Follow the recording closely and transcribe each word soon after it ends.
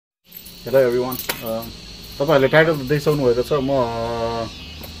Hello everyone. तपाईहरुले title देखिसक्नु भएको छ। म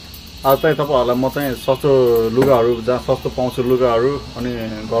आज चाहिँ तपाईहरुलाई म चाहिँ सस्तो लुगाहरु जहाँ सस्तो पाउँछु लुगाहरु अनि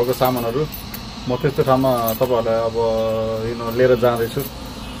घरको सामानहरु म त्यस्तो ठाउँमा तपाईहरुलाई अब लिएर जाँदै छु।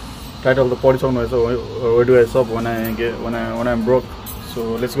 टाइटल त पढिसक्नु भएको छ, Where do I shop when I'm broke?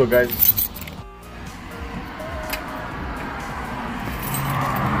 So let's go guys.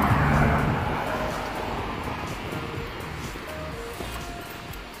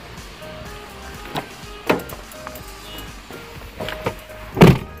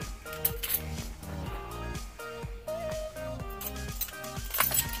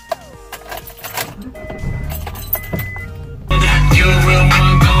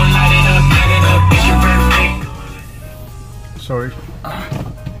 Sorry.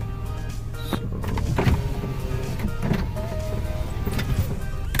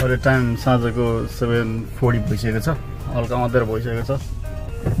 अहिले टाइम साँझको 7:40 भइसकेको छ। हल्का अँध्यारो भइसकेको छ।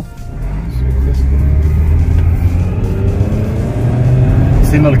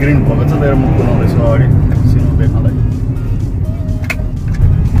 सिग्नल ग्रीन भएको छ, त्यही म कुदाउँदैछु अगाडि सिग्नल देख्नलाई।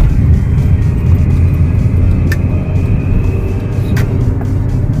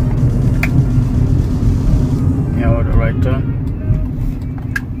 यहाँबाट राइट टर्न।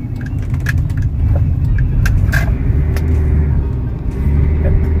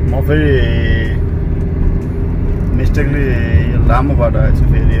 फेरि मिस्टेकली लामो बाटो आएछु,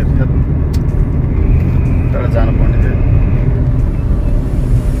 फेरि टाढा जानुपर्ने थियो।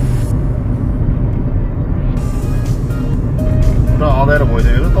 पुरा अँध्यारो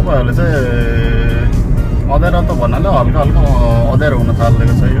भइसकेको छ। तपाईहरुले चाहिँ अँध्यारो त भन्नाले हल्का हल्का अँध्यारो हुन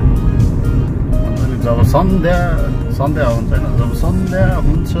थालेको छ। यो जब सन्ध्या हुन्छ हैन, जब सन्ध्या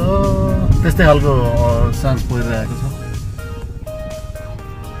हुन्छ त्यस्तै खालको साँझ परिरहेको छ।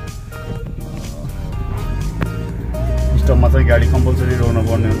 स्टपमा चाहिँ गाडी कम्पलसरी रोक्नु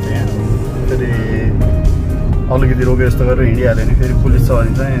पर्ने हुन्छ। यहाँ फेरि अलिकति रोके जस्तो गरेर हिँडिहाल्यो भने फेरि पुलिस छ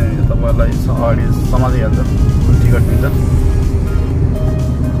भने चाहिँ तपाईहरुलाई अगाडि समातिहाल्छ, टिकट दिन्छ।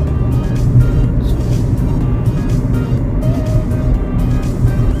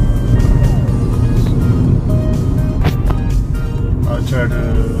 I'll try to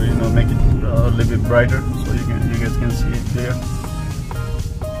make it a little bit brighter so you guys can see it clear.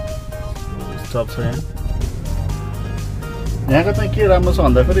 Stop छ यहाँ। यहाँको चाहिँ के राम्रो छ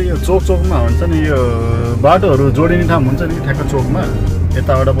भन्दाखेरि यो चोकमा हुन्छ नि, यो बाटोहरू जोडिने ठाउँ हुन्छ नि ठ्याक्क चोकमा,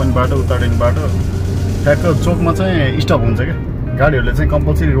 यताबाट पनि बाटो उताबाट पनि बाटो, ठ्याक्क चोकमा चाहिँ स्टप हुन्छ क्या। गाडीहरूले चाहिँ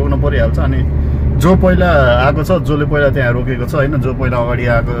कम्पलसरी रोक्नु परिहाल्छ। अनि जो पहिला आएको छ, जसले पहिला त्यहाँ रोकेको छ होइन, जो पहिला अगाडि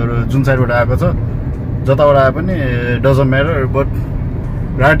आएको जुन साइडबाट आएको छ, जताबाट आए पनि doesn't matter, but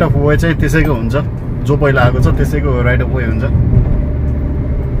right of way चाहिँ त्यसैको हुन्छ। जो पहिला आएको छ त्यसैको राइट अफ वे हुन्छ।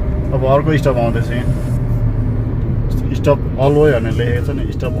 अब अर्को स्टप आउँदैछ यहाँ, स्टप अल वे भनेर लेखेको छ नि,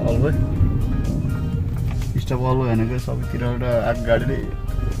 stop all way. Stop all way भनेको सबैतिरबाट आएको गाडीले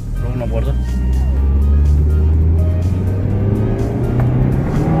रोक्नु पर्छ।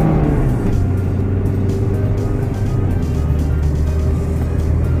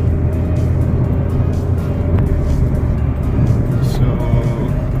 सो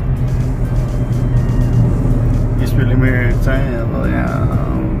स्पिड लिमिट चाहिँ अब यहाँ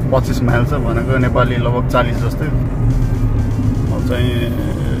 25 माइल छ भनेको, नेपाली लगभग 40 जस्तै। चाहिँ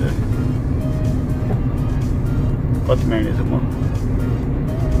कतिमा हिँडेछु म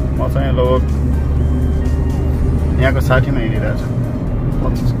चाहिँ लगभग यहाँको 60मा हिँडिरहेको छु।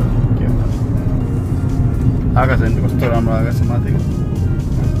 25 को के हुन्छ। आकाश हेर्नु कस्तो राम्रो आकाश छ माथिको।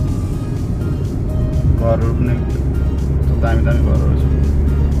 घरहरू पनि दामी दामी घरहरू छ।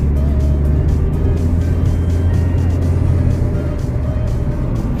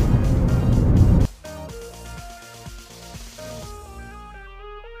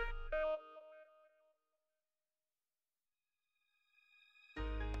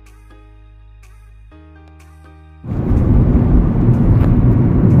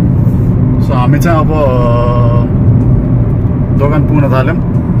 हामी चाहिँ अब दोकान पुग्न थाल्यौँ।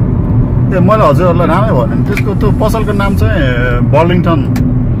 मैले हजुरहरूलाई नामै भने त्यसको त्यो पसलको नाम चाहिँ बर्लिङटन।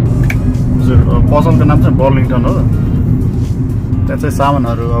 हजुर, पसलको नाम चाहिँ बर्लिङटन हो। त्यहाँ चाहिँ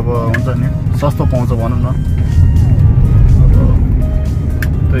सामानहरू अब हुन्छ नि सस्तो पाउँछ भनौँ न। अब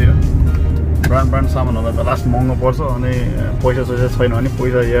त्यही हो, ब्रान्ड सामानहरूलाई त लास्ट महँगो पर्छ। अनि पैसा छैन भने,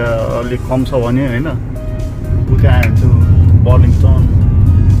 पैसा या अलिक कम छ भने होइन, ऊ त्यहाँ आयो भने चाहिँ बर्लिङटन।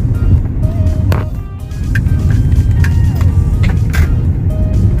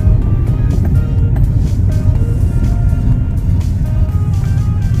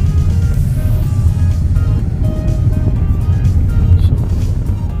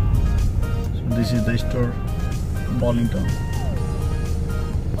 This is the store, Burlington.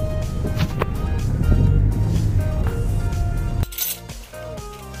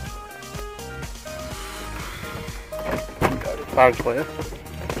 Park भयो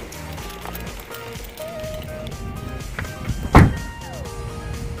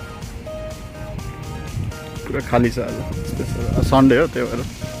पुरा खाली छ आज सन्डे हो त्यही भएर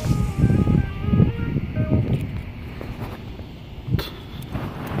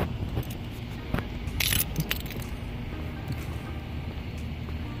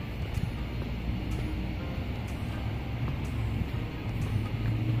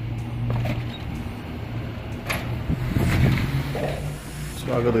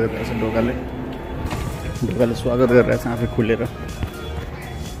स्वागत गरिरहेछ ढोकाले स्वागत गरिरहेछ आफै खुलेर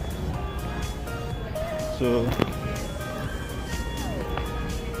सो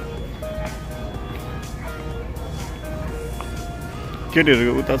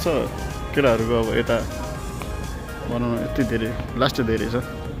केटीहरूको उता छ केटाहरूको अब यता भनौँ न यति धेरै लास्टै धेरै छ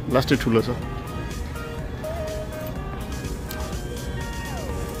लास्टै ठुलो छ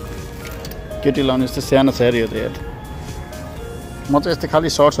केटी लाउने यस्तो सानो छ यार यो त यार म चाहिँ यस्तै खालि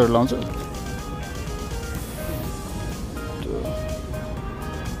सर्ट्सहरू लाउँछु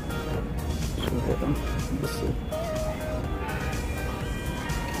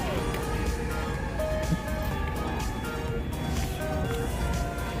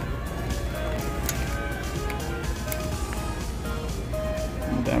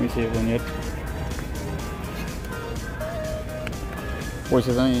दामी छ यो पनि यार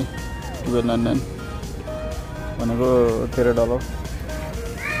पैसा चाहिँ $12.99 भनेको $13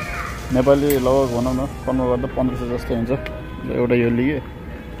 नेपाली लगभग भनौँ न कन्भर्ट गर्दा 1500 जस्तै हुन्छ एउटा यो लिएँ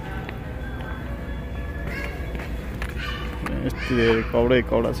यस्तो धेरै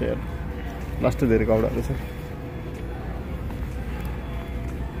कौडा छ यार लास्टै धेरै कौडाहरू छ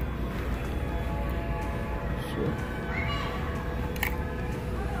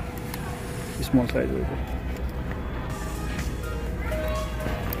स्मल साइज हो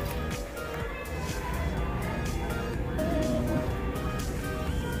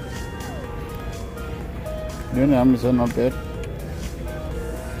यो नि राम्रो छ नट ब्याड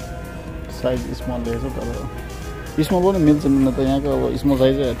साइज स्मल रहेछ तर स्मल पनि मिल्छ मिल्न त यहाँको अब स्मल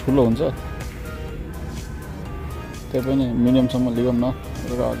साइज ठुलो हुन्छ त्यही पनि मिडियमसम्म लिगौँ न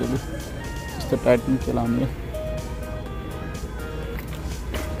र अलिअलि त्यस्तो टाइट पनि खेलाउने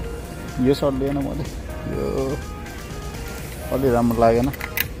यो सर्ट लिएन मैले यो अलि राम्रो लागेन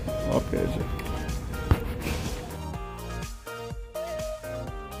ओके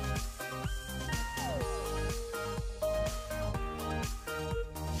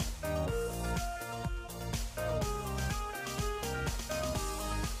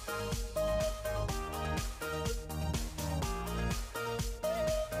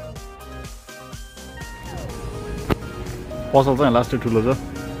पसल चाहिँ लास्टै ठुलो छ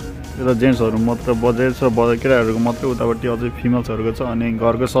यता जेन्ट्सहरू मात्र बजेट छ केटाहरूको मात्रै उतापट्टि अझै फिमेल्सहरूको छ अनि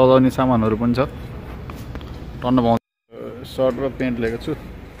घरको सजाउने सामानहरू पनि छ टन्न पाउँछ सर्ट र पेन्ट लिएको छु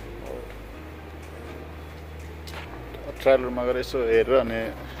ट्रायलमा गएर यसो हेरेर अनि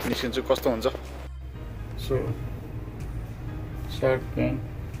निस्किन्छु कस्तो हुन्छ so short pant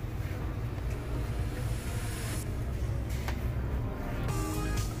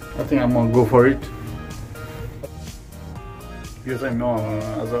I think I'm gonna go for it यो चाहिँ म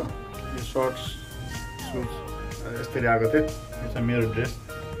आज यो सर्ट्स सुज यसरी आएको थियो यो चाहिँ मेरो ड्रेस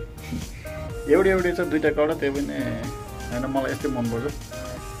एउटै छ दुईटा कपडा त्यही पनि होइन मलाई यस्तै मनपर्छ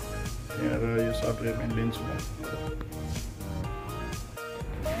त्यही भएर यो सर्ट र पेन्ट लिन्छु म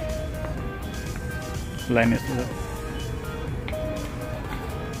लाइन यस्तो छ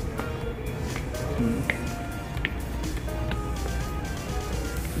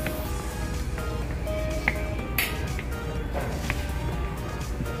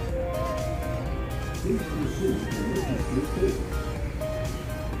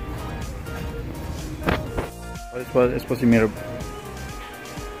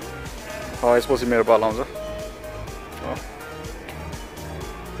यसपछि मेरो पालो आउँछ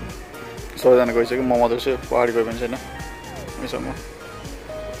सबैजना गइसक्यो म मात्रै छु पहाडी गयो पनि छैन यसँग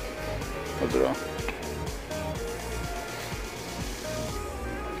हजुर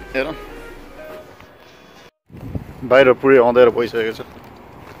हेर बाहिर पुरै आउँदै भइसकेको छ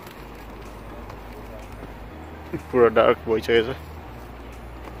पुरा डार्क भइसकेको छ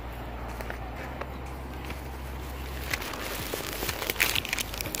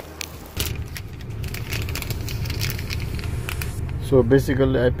So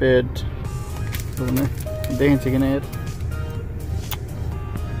basically I paid देखिन्छ किन यार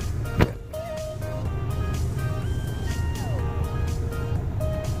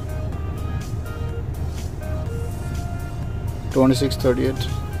 $26.38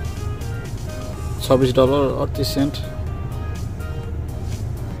 $26.38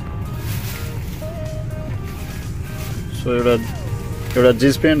 So सो एउटा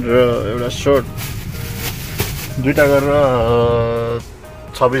जिन्स प्यान्ट र एउटा सर्ट दुईटा गरेर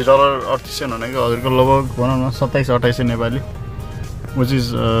 $26 38 भनेको हजुरको लगभग भनौँ न 27-28 Nepali, which is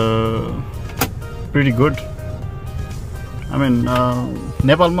pretty good. I mean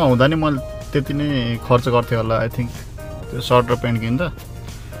नेपालमा हुँदा नि मैले त्यति नै खर्च गर्थेँ होला आई थिङ्क त्यो सर्ट र प्यान्ट किन्दा.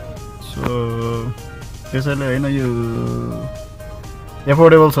 सो त्यसैले होइन यो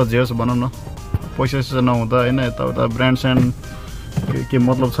एफोर्डेबल छ जे होस् भनौँ न, पैसा नहुँदा होइन यताउता ब्रान्ड स्यान्ड के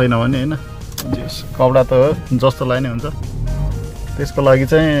मतलब छैन भने होइन जे होस् कपडा त जस्तोलाई नै हुन्छ. त्यसको लागि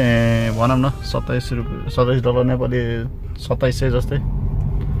चाहिँ भनौँ न $27 नेपाली 2700 जस्तै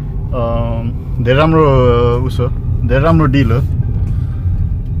धेरै राम्रो उसो धेरै राम्रो डिल हो.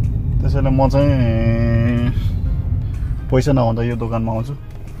 त्यसैले म चाहिँ पैसा नहुँदा यो दोकानमा आउँछु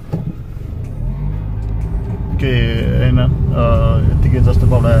के होइन यतिकै जस्तो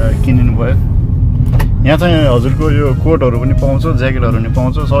कपडा किनिनु भयो. यहाँ चाहिँ हजुरको यो कोटहरू पनि पाउँछ, ज्याकेटहरू पनि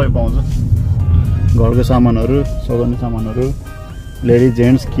पाउँछ, सबै पाउँछ. घरको सामानहरू, सजाउने सामानहरू, लेडिज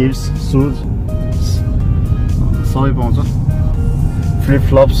जेन्ट्स किड्स सुज सबै पाउँछ. फ्लिप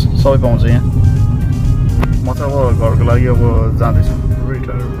फ्लप्स सबै पाउँछ यहाँ. म चाहिँ अब घरको लागि अब जाँदैछु,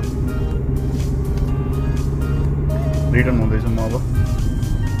 रिटर्न हुँदैछु म अब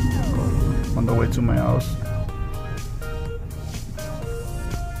on the way to my house.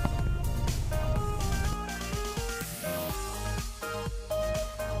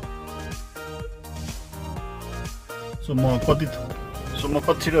 So म कति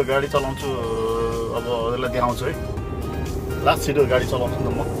छिटो गाडी चलाउँछु अब यसलाई देखाउँछु है. लास्ट छिटो गाडी चलाउँछु नि त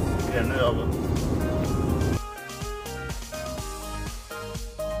म, हेर्नु अब.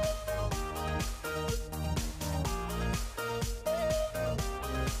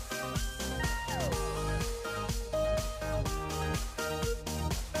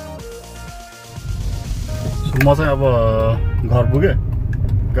 म चाहिँ अब घर पुगेँ,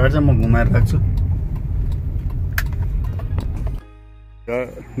 गाडी चाहिँ म घुमाएर राख्छु.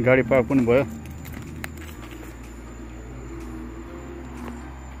 गाडी पार्क पनि भयो.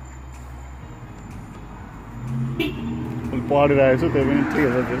 पढिरहेको छु त्यो पनि ठिकै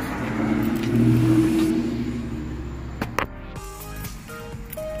छ. त्यस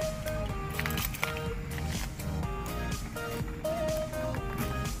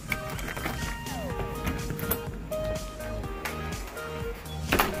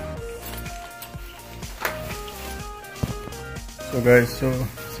So guys, so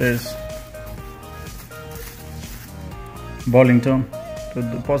says Burlington, so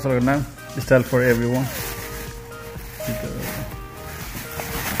the postal name is style for everyone.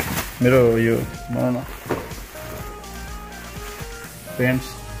 मेरो यो भनौँ न प्यान्ट्स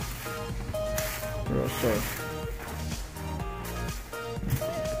र सर्ट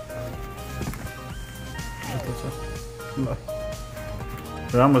यस्तो छ ल,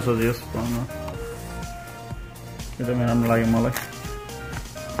 राम्रो छ यस भनौँ न, एकदमै राम्रो लाग्यो मलाई.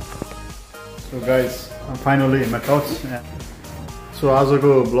 So guys finally in my couch. So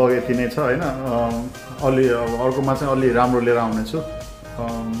आजको ब्लग यति नै छ होइन. अलि अर्कोमा चाहिँ अलि राम्रो लिएर आउनेछु.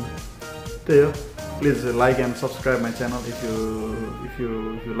 त्यही हो. Please like and subscribe my channel if you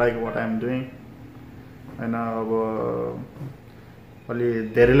like what I am doing होइन. अब अलि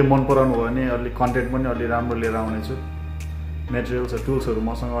धेरैले मन पराउनु भयो भने अलि कन्टेन्ट पनि अलि राम्रो लिएर आउनेछु. मेटेरियल्स टुल्सहरू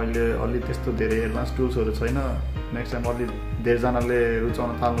मसँग अहिले अलि त्यस्तो धेरै एडभान्स टुल्सहरू छैन. नेक्स्ट टाइम अलि धेरैजनाले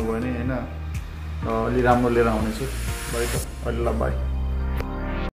रुचाउन थाल्नुभयो भने होइन अलि राम्रो लिएर आउनेछु. भाइ त अहिले ल बाई.